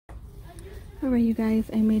Alright you guys,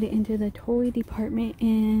 I made it into the toy department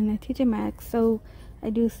in TJ Maxx. So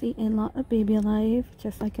I do see a lot of Baby Alive,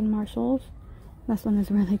 just like in Marshall's. This one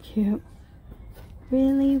is really cute.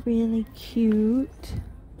 Really cute.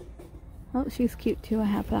 Oh, she's cute too. I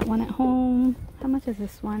have that one at home. How much is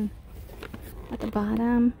this one? At the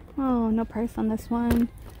bottom. Oh, no price on this one.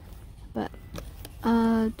 But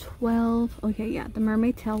 12. Okay, yeah, the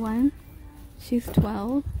mermaid tail one. She's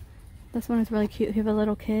 12. This one is really cute. You have a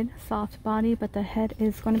little kid, soft body, but the head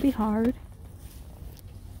is going to be hard.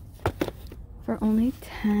 For only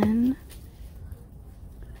 10.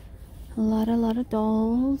 A lot of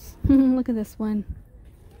dolls. Look at this one.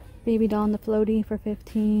 Baby doll in the floaty for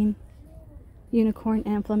 15. Unicorn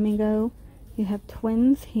and flamingo. You have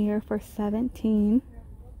twins here for 17.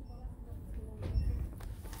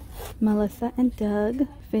 Melissa and Doug,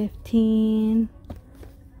 15.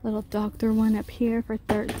 Little doctor one up here for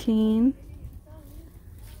 13.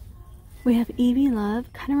 We have Evie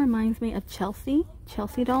Love. Kind of reminds me of Chelsea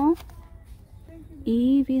doll.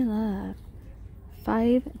 Evie Love,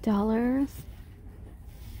 $5.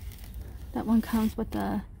 That one comes with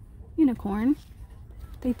the unicorn.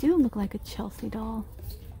 They do look like a Chelsea doll.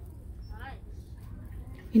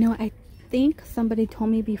 You know, I think somebody told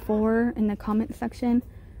me before in the comment section,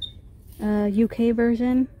 UK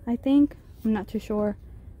version, I think. I'm not too sure.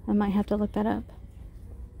 I might have to look that up.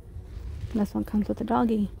 This one comes with a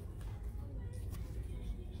doggy.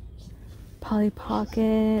 Polly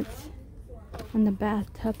Pockets. And the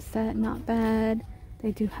bathtub set, not bad.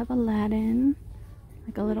 They do have Aladdin.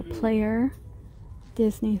 Like a little player.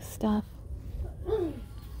 Disney stuff.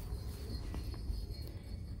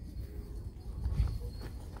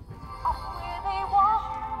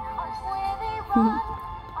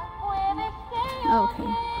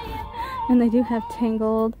 Okay. And they do have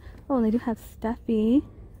Tangled. Oh, and they do have Steffi.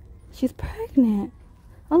 She's pregnant.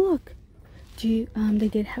 Oh, look. They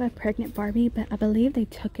did have a pregnant Barbie, but I believe they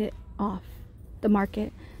took it off the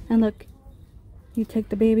market. And look, you take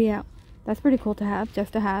the baby out. That's pretty cool to have,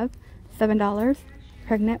 just to have. $7.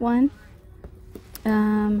 Pregnant one.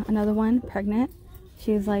 Another one, pregnant.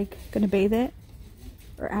 She's like gonna bathe it.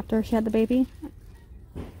 Or after she had the baby.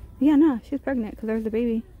 Yeah, no, she's pregnant because there's the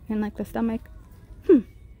baby in like the stomach.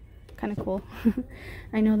 Kind of cool.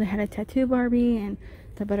 I know they had a tattoo Barbie and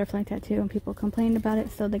the butterfly tattoo, and people complained about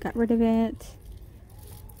it, so they got rid of it.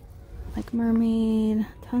 Like mermaid,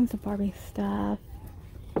 tons of Barbie stuff.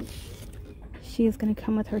 She is going to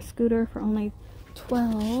come with her scooter for only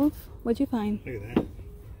 12. What'd you find? Look at that.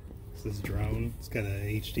 It's this drone. It's got an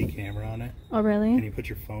HD camera on it. Oh, really? And you put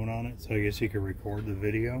your phone on it, so I guess you could record the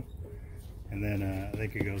video. And then I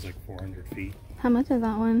think it goes like 400 feet. How much is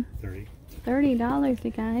that one? 30. $30,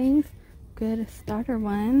 you guys. Good starter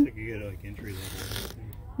one. I think you get like entry level.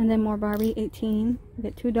 And then more Barbie, 18. You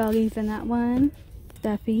get 2 doggies in that one.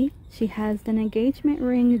 Steffi, she has an engagement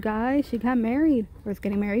ring, you guys. She got married, or is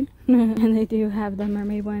getting married. And they do have the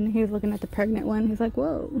mermaid one. He was looking at the pregnant one. He's like,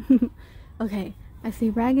 whoa. Okay, I see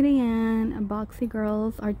Raggedy Ann and Boxy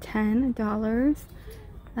Girls are $10.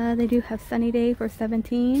 They do have Sunny Day for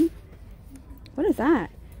 17. What is that?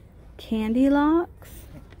 Candy Locks?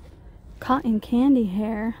 Cotton candy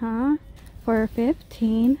hair, huh? For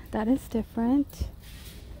 15. That is different.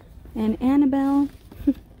 And Annabelle.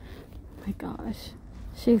 Oh my gosh.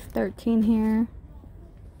 She's 13 here.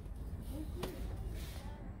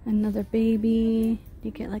 Another baby.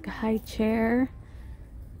 You get like a high chair.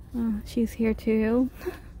 She's here too.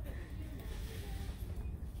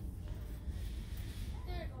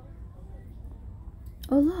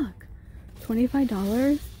 Oh look.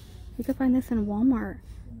 $25. You can find this in Walmart.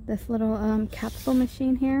 This little capsule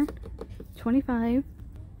machine here. $25.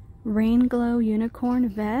 Rain Glow Unicorn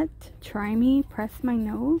Vet. Try me. Press my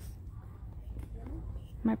nose.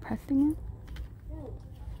 Am I pressing it?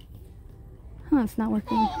 Huh, it's not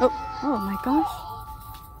working. Oh my gosh.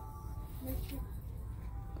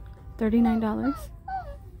 $39.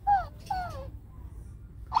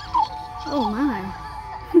 Oh my.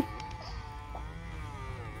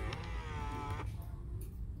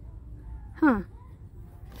 Huh.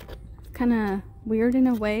 It's kind of weird in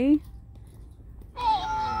a way.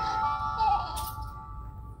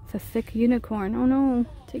 It's a sick unicorn. Oh no.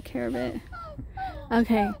 Take care of it.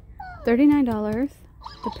 Okay. $39.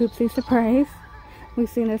 The Poopsie Surprise. We've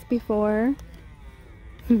seen this before.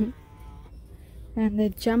 And the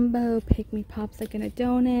Jumbo Pick Me Pops like in a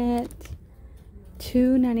donut.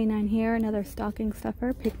 $2.99 here. Another stocking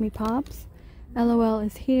stuffer. Pick Me Pops. LOL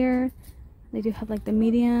is here. They do have like the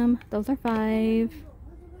medium. Those are $5.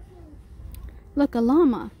 Look, a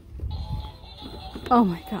llama. Oh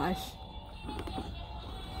my gosh.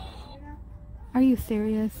 Are you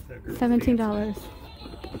serious? $17.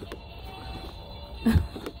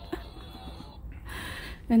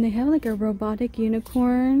 And they have like a robotic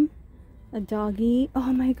unicorn, a doggy.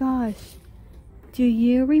 Oh my gosh. Do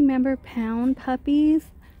you remember Pound Puppies?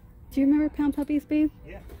 Do you remember Pound Puppies, babe?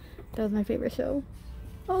 Yeah. That was my favorite show.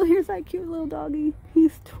 Oh, here's that cute little doggy.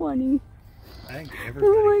 He's 20. I think everybody.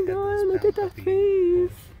 Oh my had god, those look Pound at that Puppy face.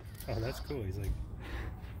 toys. Oh, that's cool. He's like,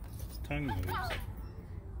 his tongue moves.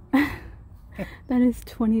 That is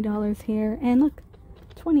 $20 here. And look,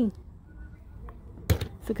 20.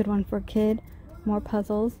 It's a good one for a kid. More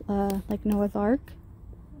puzzles, like Noah's Ark.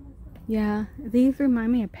 Yeah, these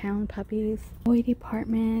remind me of Pound Puppies. Toy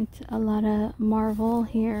department, a lot of Marvel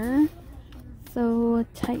here. So,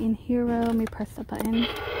 Titan Hero, let me press the button.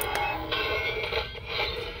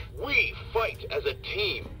 We fight as a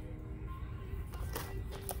team.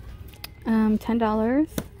 $10.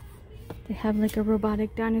 They have like a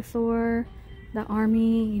robotic dinosaur. The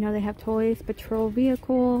army, you know, they have toys. Patrol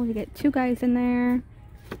vehicle, you get 2 guys in there.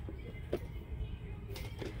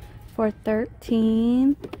 For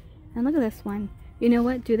 $13. And look at this one. You know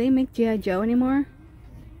what? Do they make G.I. Joe anymore?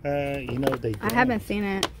 You know, they don't. I haven't seen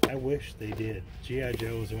it. I wish they did. G.I.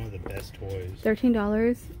 Joe was one of the best toys.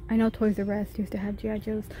 $13. I know Toys R Us used to have G.I.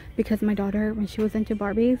 Joes because my daughter, when she was into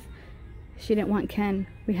Barbies, she didn't want Ken.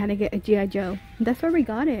 We had to get a G.I. Joe. And that's where we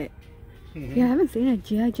got it. Yeah, I haven't seen a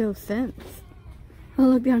G.I. Joe since. Oh,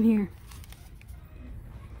 look down here.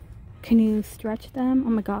 Can you stretch them? Oh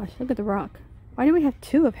my gosh, look at the rock. Why do we have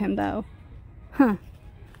 2 of him though? Huh.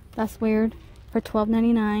 That's weird. For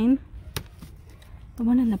 $12.99. The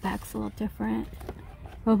one in the back's a little different.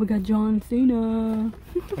 Oh, we got John Cena.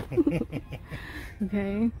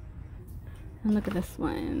 Okay. And look at this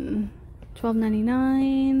one.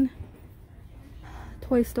 $12.99.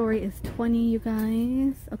 Toy Story is $20, you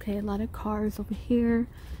guys. Okay, a lot of cars over here.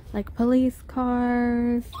 Like police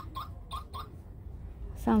cars.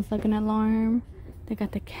 Sounds like an alarm. They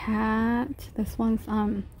got the cat. This one's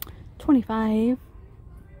 $25.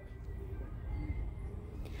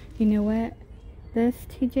 You know what? This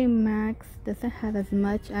TJ Maxx doesn't have as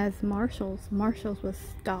much as Marshall's. Marshall's was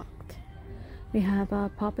stocked. We have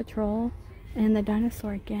Paw Patrol and the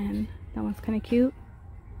dinosaur again. That one's kind of cute.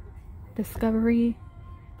 Discovery.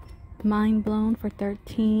 Mind Blown for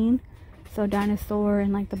 $13. So dinosaur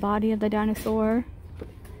and like the body of the dinosaur.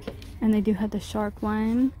 And they do have the shark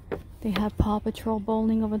one. They have Paw Patrol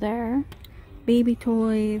bowling over there. Baby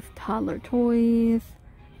toys, toddler toys.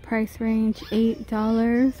 Price range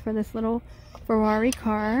 $8 for this little Ferrari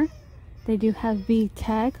car. They do have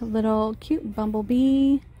VTech, little cute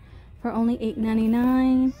bumblebee for only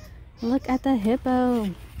 $8.99. Look at the hippo.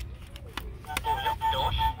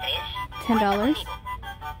 $10.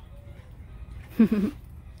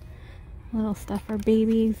 Little stuff for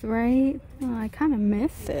babies, right? Oh, I kind of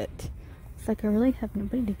miss it. It's like I really have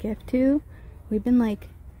nobody to give to. We've been like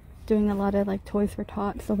doing a lot of like Toys for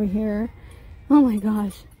Tots over here. Oh my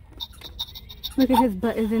gosh. Look at his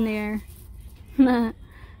butt is in there.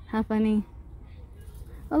 How funny.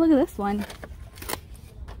 Oh, look at this one.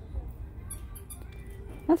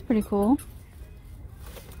 That's pretty cool.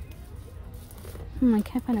 I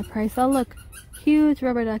can't find a price. Oh, look. Huge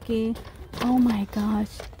rubber ducky. Oh my gosh.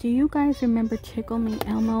 Do you guys remember Tickle Me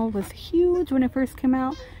Elmo was huge when it first came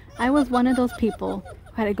out? I was one of those people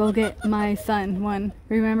who had to go get my son one.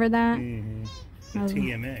 Remember that? The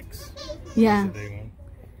TMX. Yeah. Was the big one.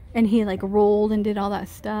 And he like rolled and did all that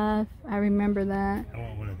stuff. I remember that. I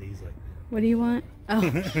want one of these like that. What do you want? Oh,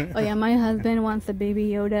 oh yeah, my husband wants a Baby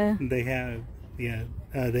Yoda. They have, yeah,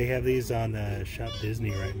 they have these on Shop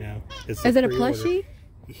Disney right now. Is it a plushie?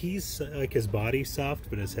 He's like, his body's soft,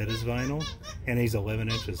 but his head is vinyl, and he's 11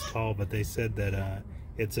 inches tall. But they said that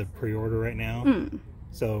it's a pre-order right now,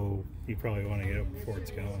 so you probably want to get it before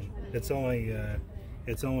it's going. It's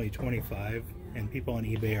only 25, and people on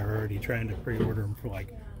eBay are already trying to pre-order them for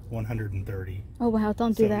like 130. Oh wow!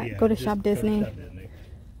 Don't do that. Yeah, go to Shop Disney. Shop Disney.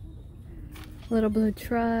 Little blue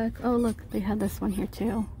truck. Oh look, they had this one here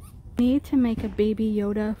too. Need to make a Baby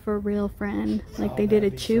Yoda for real friend, like they did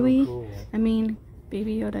a Chewie. So cool. I mean,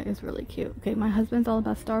 Baby Yoda is really cute. Okay, my husband's all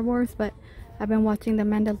about Star Wars, but I've been watching The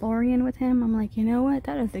Mandalorian with him. I'm like, you know what?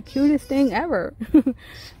 That is the cutest thing ever.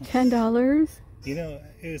 $10. You know,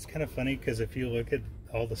 it was kind of funny because if you look at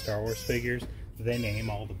all the Star Wars figures, they name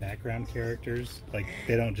all the background characters. Like,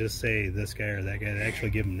 they don't just say this guy or that guy. They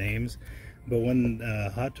actually give them names. But when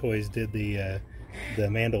Hot Toys did the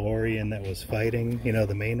Mandalorian that was fighting, you know,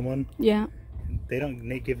 the main one. Yeah. They don't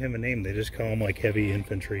give him a name. They just call him like Heavy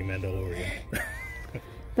Infantry Mandalorian.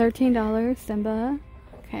 $13, Simba.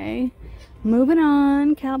 Okay. Moving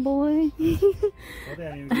on, cowboy. Well, they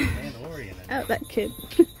haven't even got Mandalorian in Oh, it. that kid.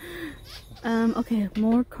 Okay,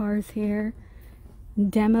 more cars here.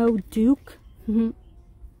 Demo Duke.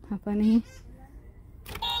 How funny.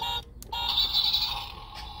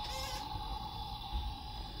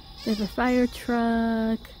 There's a fire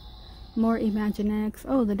truck. More Imaginext.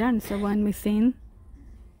 Oh, the dinosaur one we've seen.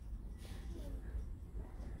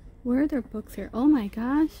 Where are their books here? Oh my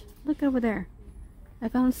gosh. Look over there. I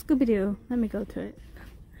found Scooby-Doo. Let me go to it.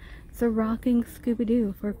 It's a rocking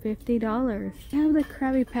Scooby-Doo for $50. I have the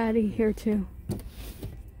Krabby Patty here too.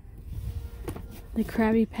 The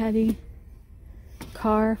Krabby Patty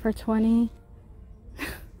car for $20.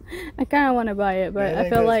 I kind of want to buy it, but I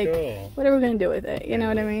feel like, cool. what are we going to do with it? You know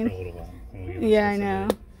what I mean? For a little while. Yeah, I know.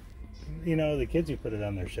 You know, the kids who put it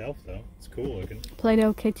on their shelf, though. It's cool looking.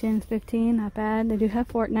 Play-Doh Kitchens, $15. Not bad. They do have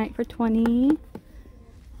Fortnite for $20.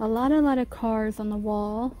 A lot of cars on the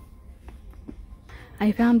wall.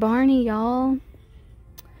 I found Barney, y'all.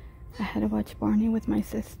 I had to watch Barney with my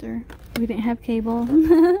sister. We didn't have cable.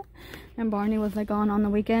 And Barney was like on the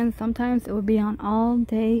weekends. Sometimes it would be on all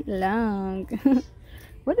day long.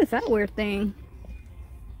 What is that weird thing?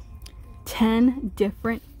 10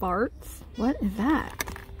 different farts? What is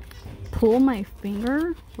that? Pull my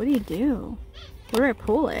finger? What do you do? Where do I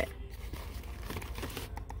pull it?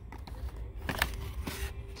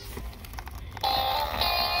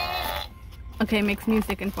 Okay, makes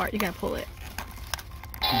music and fart. You gotta pull it.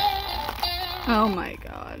 Oh my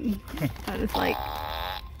god. That is like...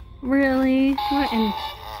 Really? What in...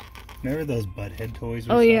 Remember those butthead toys?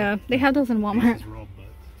 Oh yeah, they have those in Walmart. These rolled butts.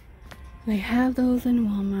 They have those in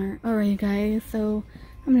Walmart. Alright guys, so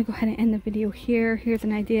I'm gonna go ahead and end the video here. Here's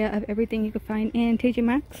an idea of everything you can find in TJ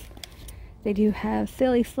Maxx. They do have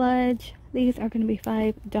Silly Sludge. These are gonna be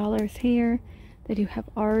 $5 here. They do have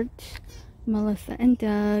art, Melissa and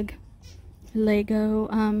Doug, Lego,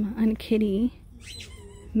 Unkitty,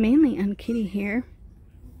 mainly Unkitty here.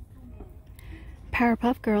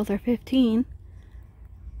 Powerpuff Girls are $15.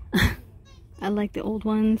 I like the old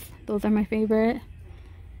ones. Those are my favorite.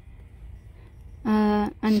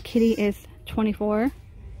 Unkitty is $24.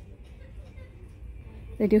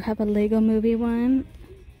 They do have a Lego Movie one.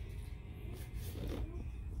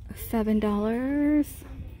 $7.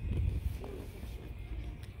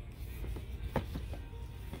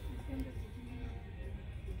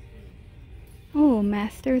 Oh,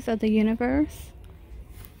 Masters of the Universe.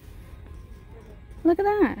 Look at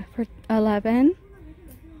that for $11.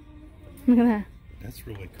 Look at that. That's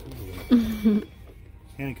really cool.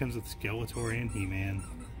 And it comes with Skeletor and He-Man.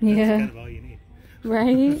 Yeah. That's kind of all you need.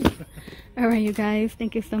 Right? Alright, you guys.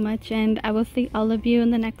 Thank you so much. And I will see all of you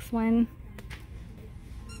in the next one.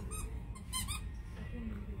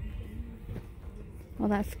 Well,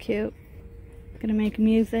 that's cute. Gonna make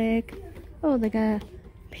music. Oh, they got a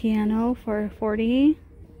piano for $40.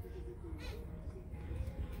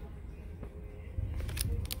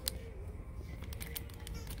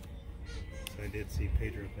 So I did see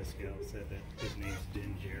Pedro Pascal said that his name's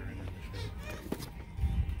Din Djarin in the show.